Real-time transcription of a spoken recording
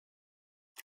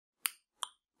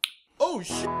Oh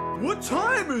shit! What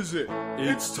time is it?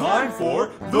 It's time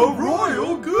for the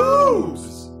Royal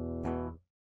Goobs!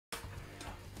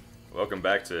 Welcome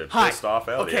back to Hi. Pissed Off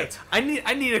Elliot. Okay,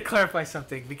 I need to clarify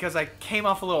something because I came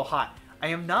off a little hot. I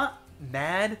am not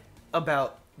mad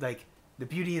about like the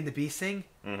Beauty and the Beast thing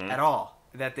at all.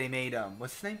 That they made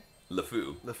what's his name?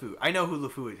 LeFou. LeFou. I know who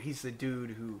LeFou is. He's the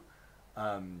dude who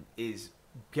is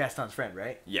Gaston's friend,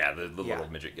 right? Yeah, the little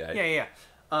midget guy. Yeah.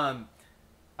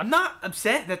 I'm not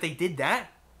upset that they did that.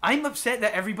 I'm upset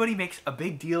that everybody makes a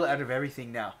big deal out of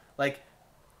everything now. Like,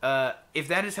 if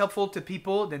that is helpful to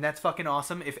people, then that's fucking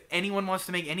awesome. If anyone wants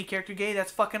to make any character gay,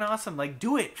 that's fucking awesome. Like,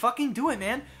 do it. Fucking do it,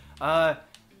 man.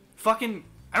 Fucking,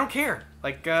 I don't care.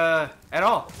 Like, at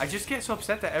all. I just get so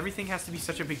upset that everything has to be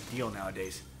such a big deal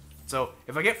nowadays. So,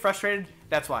 if I get frustrated,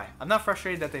 that's why. I'm not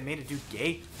frustrated that they made a dude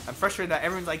gay. I'm frustrated that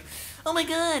everyone's like, oh my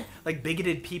god. Like,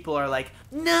 bigoted people are like,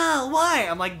 no, why?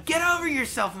 I'm like, get over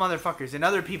yourself, motherfuckers. And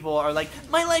other people are like,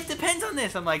 my life depends on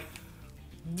this. I'm like,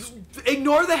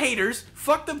 ignore the haters,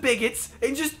 fuck the bigots,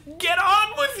 and just get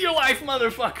on with your life,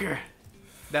 motherfucker.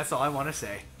 That's all I want to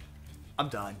say. I'm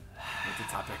done with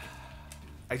the topic.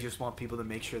 I just want people to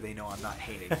make sure they know I'm not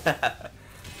hating.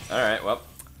 Alright, well,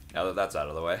 now that that's out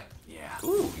of the way. Yeah.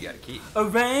 Ooh, you got a key.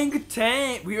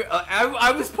 Orangutan. We were,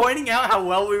 I was pointing out how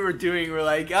well we were doing. We're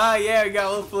like, ah, yeah, we got a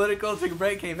little political, took a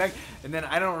break, came back. And then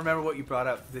I don't remember what you brought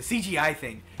up. The CGI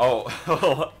thing.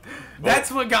 Oh.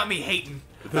 That's what got me hating.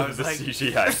 I was the like,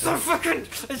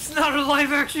 CGI. it's not a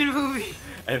live action movie.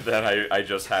 And then I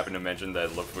just happened to mention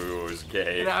that LeFou was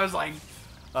gay. And I was like,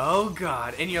 oh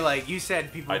god. And you're like, you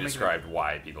said people. I described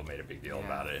why people made a big deal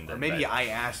about it. And or maybe I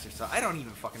asked or something. I don't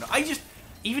even fucking know.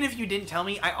 Even if you didn't tell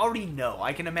me, I already know.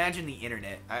 I can imagine the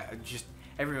internet.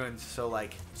 Everyone's so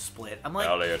like split. I'm like,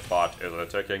 Elliot bot is a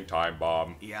ticking time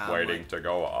bomb waiting to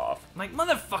go off. I'm like,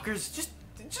 motherfuckers,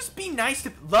 just be nice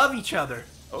to love each other.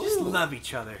 Ooh. Just love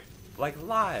each other. Like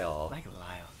Lyle. Like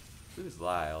Lyle. Who's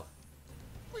Lyle?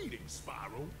 Greetings,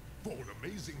 Spyro. For an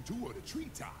amazing tour of the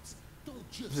treetops,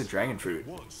 don't just It's a dragon fruit.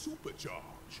 one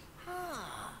supercharge.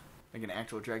 Like an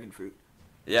actual dragon fruit.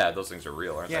 Yeah, those things are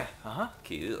real, aren't Yeah. they? Uh-huh.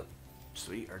 Cool.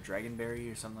 Sweet. Or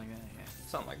dragonberry or something like that. Yeah.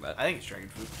 Something like that. I think it's dragon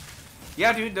fruit.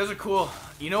 Yeah, dude, those are cool.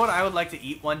 You know what I would like to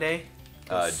eat one day?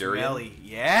 Durian? Smelly.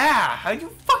 Yeah. How'd you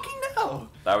fucking know?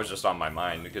 That was just on my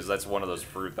mind because that's one of those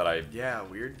fruit that Yeah,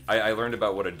 weird. I learned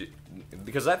about what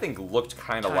because that thing looked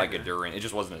kind of like a durian. It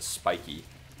just wasn't as spiky.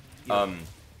 Yeah.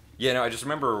 No, I just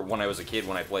remember when I was a kid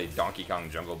when I played Donkey Kong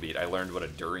Jungle Beat, I learned what a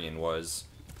durian was.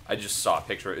 I just saw a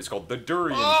picture. It's called the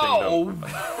Durian Kingdom.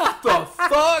 What the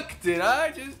fuck did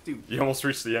I just do? You almost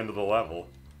reached the end of the level.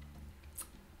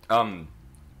 And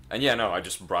yeah, no, I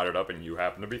just brought it up and you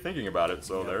happened to be thinking about it,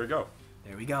 so there you go.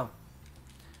 There we go.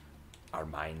 Our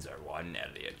minds are one,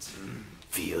 Elliot.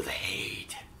 Feel the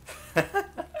hate.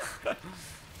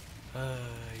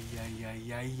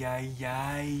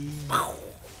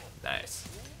 Nice.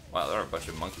 Wow, there are a bunch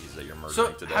of monkeys that you're murdering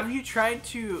So, today. have you tried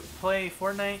to play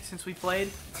Fortnite since we played?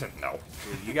 No.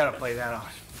 Dude, you gotta play that on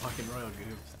fucking Royal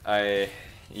Goobs.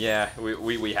 Yeah,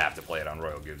 we have to play it on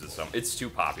Royal Goobs. It's too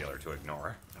popular to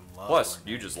ignore. I love Plus, Fortnite.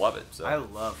 you just love it. So I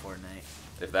love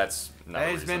Fortnite. if that's not That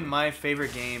a has reason, been my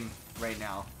favorite game right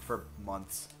now for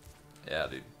months. yeah,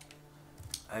 dude.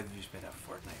 I've just been a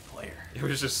Fortnite player. It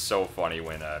was just so funny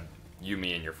when you,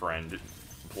 me, and your friend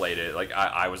played it. Like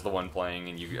I was the one playing,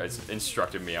 and you guys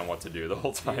instructed me on what to do the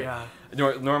whole time. Yeah.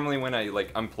 Normally, when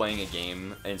I'm playing a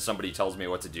game and somebody tells me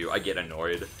what to do, I get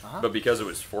annoyed. But because it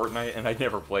was Fortnite and I'd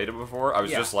never played it before, I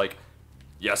was just like,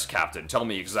 "Yes, Captain, tell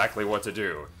me exactly what to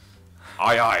do."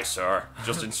 Aye, aye, sir.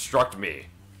 Just instruct me.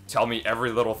 Tell me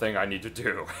every little thing I need to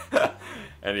do.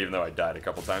 And even though I died a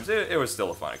couple times, it was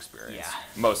still a fun experience.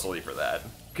 Yeah. Mostly for that.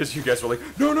 Because you guys were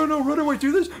like, no, run away,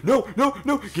 do this. No,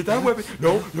 get that weapon.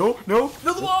 No. Build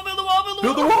the wall, build the wall, build the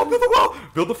wall! Build the wall, build the wall.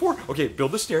 Build the fort. Okay,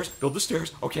 build the stairs.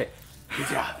 Okay. Good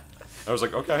job. I was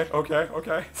like,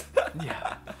 okay.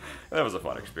 Yeah. That was a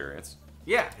fun experience.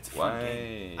 Yeah, it's a fun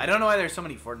game. I don't know why there's so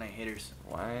many Fortnite haters.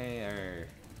 Why are...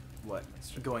 What?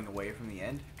 Going away from the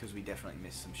end? Because we definitely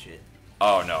missed some shit.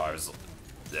 Oh, no, I was...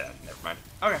 Yeah, never mind.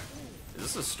 Okay. Is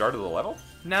this the start of the level?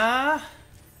 Nah.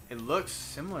 It looks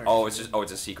similar. Oh, it's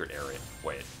a secret area.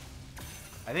 Wait.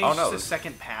 I think it's just a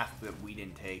second path that we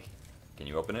didn't take. Can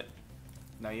you open it?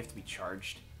 No, you have to be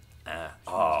charged.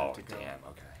 Oh, to go. damn,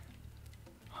 okay.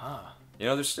 Huh. You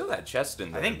know, there's still that chest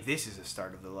in there. I think this is the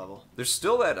start of the level. There's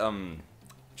still that,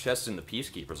 chest in the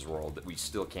Peacekeeper's world that we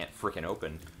still can't frickin'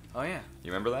 open. Oh, yeah.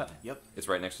 You remember that? Yep. It's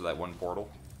right next to that one portal.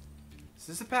 Is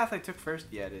this the path I took first?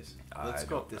 Yeah, it is. Let's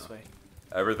go up don't this know. way.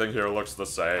 Everything here looks the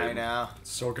same. I know.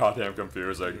 It's so goddamn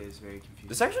confusing. It is very confusing.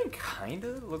 This actually kind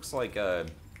of looks like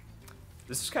this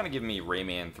This is kind of giving me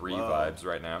Rayman 3 Whoa. vibes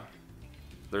right now.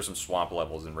 There's some swamp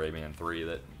levels in Rayman 3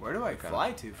 that... Where do I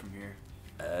fly to from here?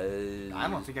 I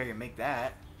don't think I can make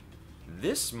that.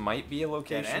 This might be a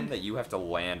location that you have to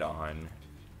land on.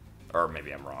 Or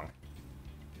maybe I'm wrong.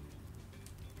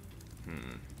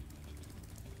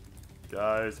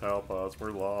 Guys, help us.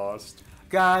 We're lost.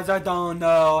 Guys, I don't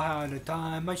know how to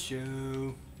tie my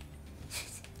shoe.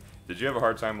 Did you have a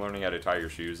hard time learning how to tie your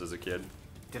shoes as a kid?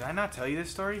 Did I not tell you this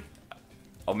story?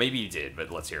 Oh, maybe you did, but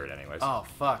let's hear it anyways. Oh,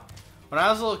 fuck. When I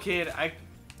was a little kid, I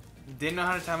didn't know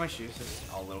how to tie my shoes.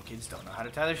 All little kids don't know how to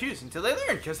tie their shoes until they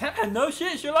learn. Because, no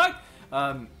shit, Sherlock.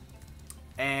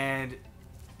 And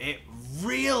it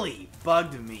really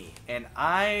bugged me. And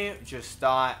I just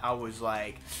thought, I was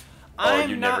like...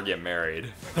 never get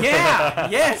married. Yeah,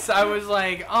 yes. I was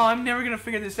like, oh, I'm never going to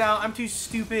figure this out. I'm too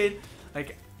stupid.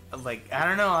 Like, I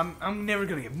don't know. I'm never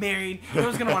going to get married. No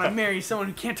one's going to want to marry someone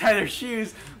who can't tie their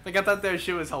shoes. Like, I thought that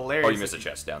shit was hilarious. Oh, you missed a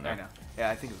chest down there. I know. Yeah,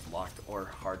 I think it was locked or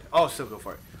hard. Oh, still go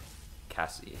for it.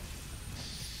 Cassie.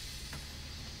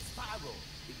 Spyro,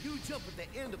 if you jump at the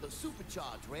end of the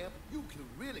supercharged ramp, you can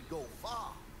really go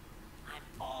far. I'm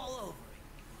all over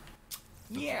it.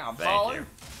 Yeah, Thank you.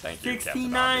 Thank you, Captain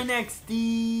 69 Obvious.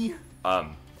 XD.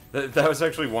 That was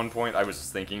actually one point I was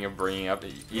thinking of bringing up.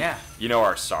 Yeah. You know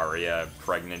our Saria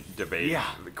pregnant debate? Yeah.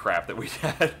 The crap that we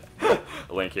had.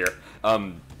 Link here.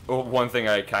 One thing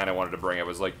I kind of wanted to bring up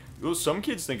was like, well, some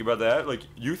kids think about that. Like,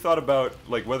 you thought about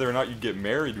like whether or not you'd get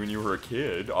married when you were a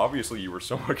kid. Obviously, you were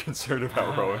somewhat concerned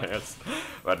about romance,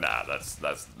 but nah,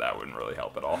 that wouldn't really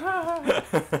help at all.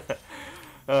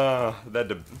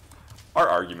 Our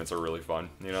arguments are really fun.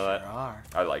 You know that? There are.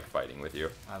 I like fighting with you.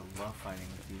 I love fighting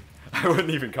with you. I wouldn't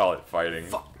even call it fighting.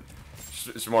 Fuck.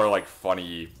 It's more like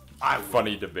funny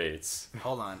debates.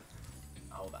 Hold on.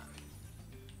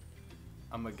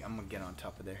 I'm gonna get on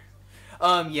top of there.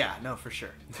 Yeah, no, for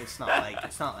sure. It's not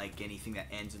like anything that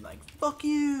ends in like fuck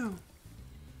you.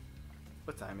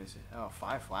 What time is it? Oh,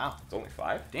 5. Wow. It's only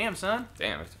 5? Damn, son.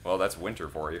 Damn it. Well, that's winter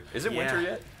for you. Is it winter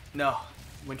yet? No.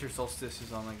 Winter solstice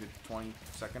is on like the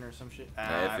 22nd or some shit.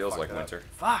 Yeah, it feels like fucked it up. winter.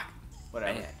 Fuck.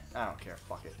 Whatever. Man. I don't care.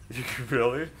 Fuck it.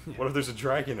 Really? What if there's a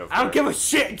dragon over there? I don't give a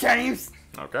shit, James.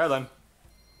 Okay, then.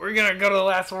 We're gonna go to the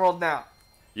last world now.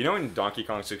 You know in Donkey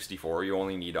Kong 64, you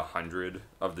only need 100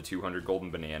 of the 200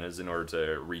 golden bananas in order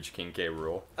to reach King K.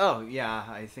 Rool? Oh, yeah.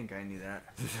 I think I knew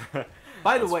that.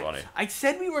 By the way, funny. I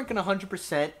said we weren't gonna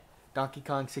 100% Donkey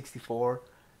Kong 64,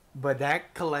 but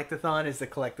that collectathon is the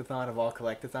collectathon of all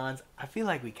collectathons. I feel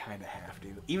like we kind of have to,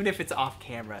 even if it's off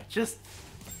camera.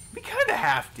 We kind of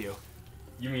have to.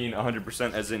 You mean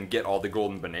 100% as in get all the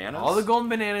golden bananas? All the golden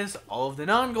bananas, all of the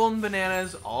non-golden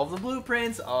bananas, all of the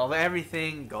blueprints, all of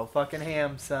everything. Go fucking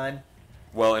ham, son.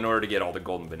 Well, in order to get all the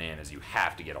golden bananas, you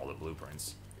have to get all the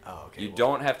blueprints. Oh, okay. You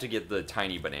don't have to get the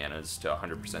tiny bananas to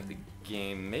 100% the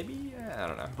game. Maybe? I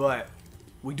don't know. But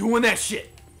we doing that shit.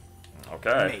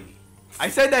 Okay. Maybe. I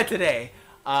said that today.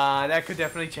 That could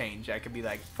definitely change. I could be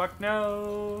like, fuck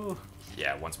no.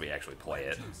 Yeah, once we actually play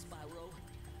it.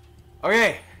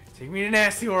 Okay. Take me to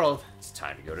Nasty World. It's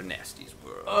time to go to Nasty's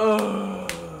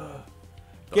World.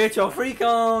 Get your freak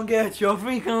on,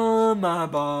 my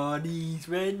body's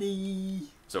ready.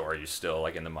 So are you still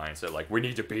like in the mindset like we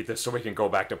need to beat this so we can go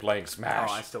back to playing Smash?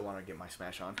 Oh, I still want to get my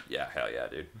Smash on. Yeah, hell yeah,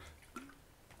 dude.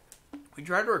 We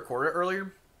tried to record it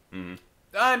earlier.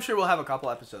 I'm sure we'll have a couple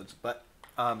episodes, but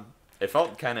it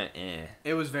felt kind of eh.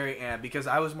 It was very because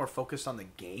I was more focused on the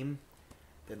game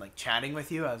than like chatting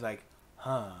with you. I was like,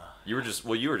 huh. You were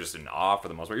just in awe for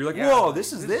the most part. You're like, Yeah, whoa,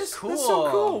 this is cool. This is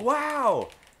so cool. Wow.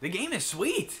 The game is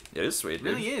sweet. It is sweet, It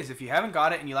dude. really is. If you haven't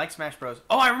got it and you like Smash Bros.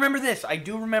 Oh, I remember this. I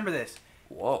do remember this.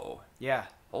 Whoa. Yeah.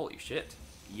 Holy shit.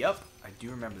 Yep. I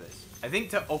do remember this. I think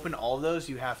to open all of those,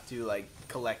 you have to like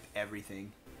collect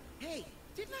everything. Hey,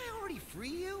 didn't I already free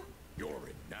you? You're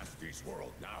in Nasty's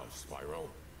world now, Spyro.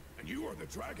 And you are the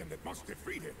dragon that must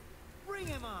defeat him. Bring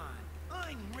him on.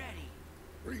 I'm ready.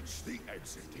 Reach the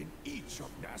exit in each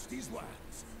of Nasty's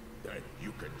lands. Then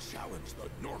you can challenge the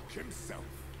Nork himself.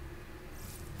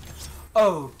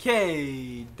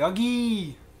 Okay,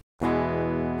 doggy.